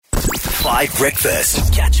5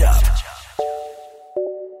 Breakfast. Catch up.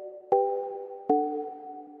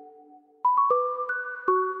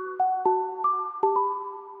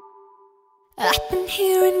 I've been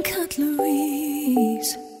hearing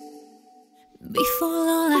cutleries. Before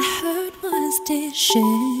all I heard was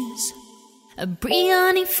dishes. A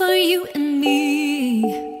Briyani for you and me.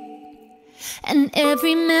 And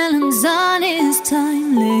every melanzane is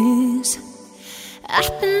timeless.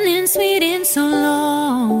 I've been in Sweden so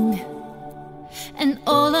long, and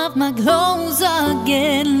all of my clothes are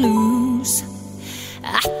getting loose.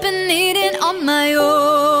 I've been eating on my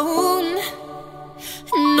own.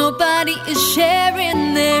 Nobody is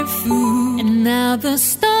sharing their food. And now the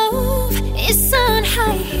stove is on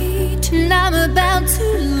high heat, and I'm about to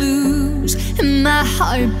lose my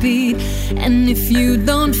heartbeat. And if you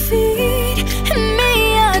don't feed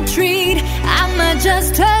me a treat, I might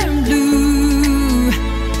just turn blue.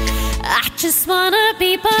 I just wanna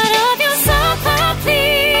be part of your supper,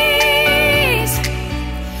 please.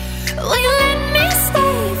 Will you let me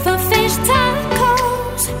stay for fish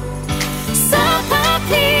tacos? Supper,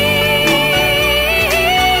 please.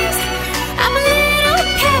 I'm a little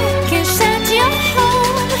peckish at your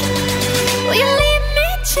home. Will you leave me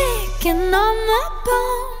chicken on the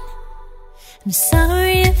bone? I'm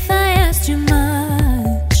sorry if I asked you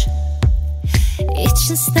much. It's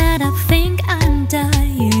just that I think I'm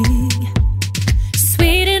dying.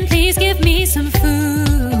 Sweden, please give me some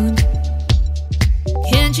food.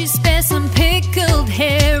 Can't you spare some pickled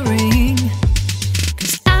herring?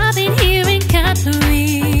 'Cause I've been hearing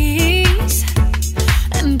cutleries,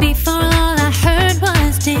 and before all I heard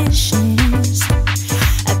was dishes.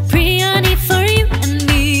 A Briyani for you and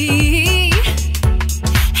me,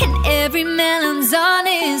 and every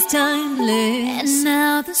melanzane is timeless. And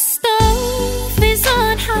now the stove is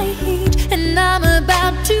on high heat, and I'm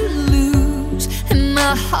about to lose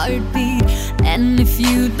my heartbeat. And if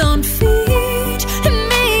you don't feed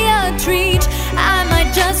me a treat, I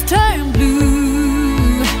might just turn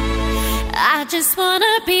blue. I just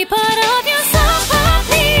wanna be part of your supper,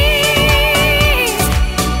 please.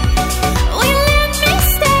 Will you let me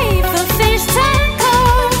stay for fish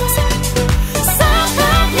tacos?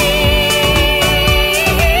 Supper, please.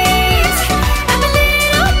 I'm a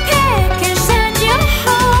little peckish at your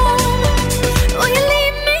home. Will you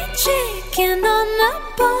leave me chicken on the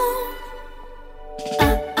bone?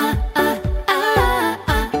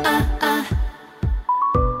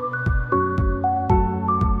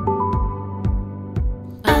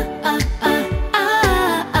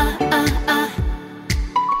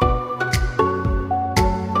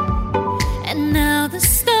 And now the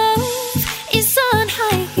stove is on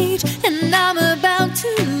high heat, and I'm about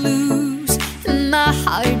to lose my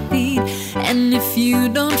heartbeat. And if you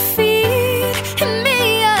don't feed me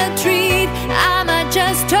a treat, I might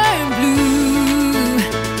just turn blue.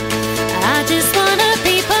 I just wanna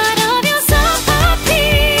be part of your supper,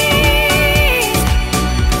 please.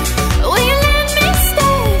 Will you let me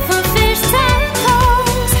stay for fish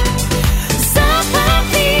tacos? Supper,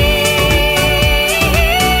 please.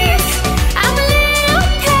 I'm a little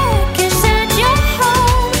peckish at your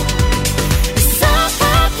home.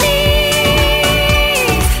 Supper,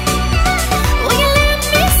 please. Will you let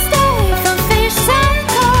me stay for fish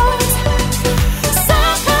tacos?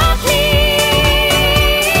 Supper, please.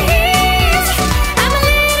 I'm a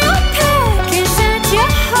little peckish at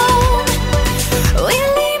your home. Will you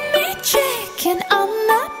leave me chicken on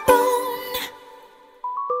the bone?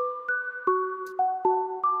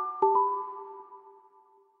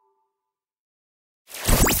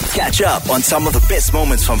 Catch up on some of the best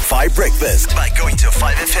moments from 5 Breakfast by going to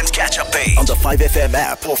 5FM's catch up page on the 5FM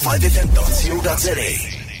app or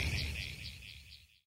 5FM.co.za.